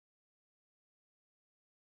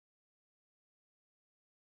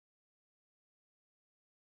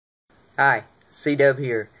Hi, C-Dub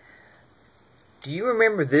here. Do you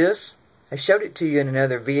remember this? I showed it to you in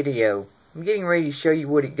another video. I'm getting ready to show you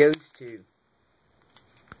what it goes to.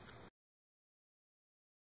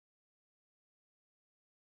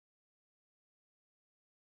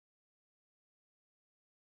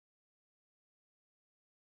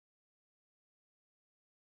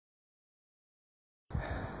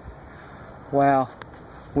 Wow,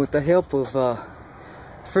 with the help of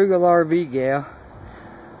Frugal RV Gal,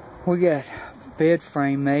 we got a bed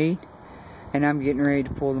frame made, and I'm getting ready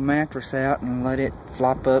to pull the mattress out and let it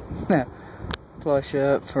flop up, plush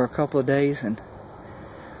up for a couple of days, and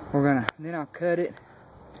then I'll cut it.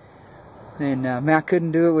 And man, I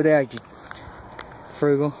couldn't do it without you,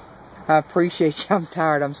 Frugal. I appreciate you. I'm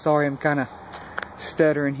tired. I'm sorry. I'm kind of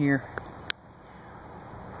stuttering here.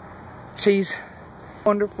 She's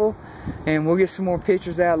wonderful, and we'll get some more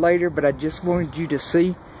pictures out later, but I just wanted you to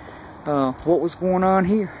see what was going on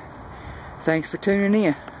here. Thanks for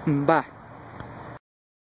tuning in. Bye.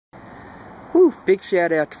 Woo, big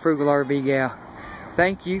shout out to Frugal RV Gal.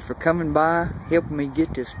 Thank you for coming by, helping me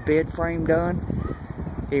get this bed frame done.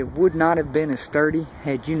 It would not have been as sturdy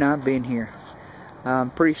had you not been here. I'm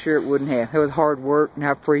pretty sure it wouldn't have. It was hard work, and I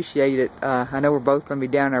appreciate it. I know we're both going to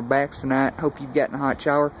be down on our backs tonight. Hope you've gotten a hot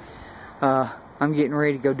shower. I'm getting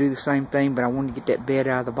ready to go do the same thing, but I wanted to get that bed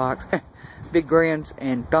out of the box. Big grins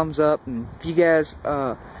and thumbs up. And if you guys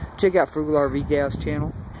check out Frugal RV Gal's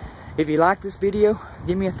channel. If you like this video,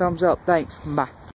 give me a thumbs up. Thanks. Bye.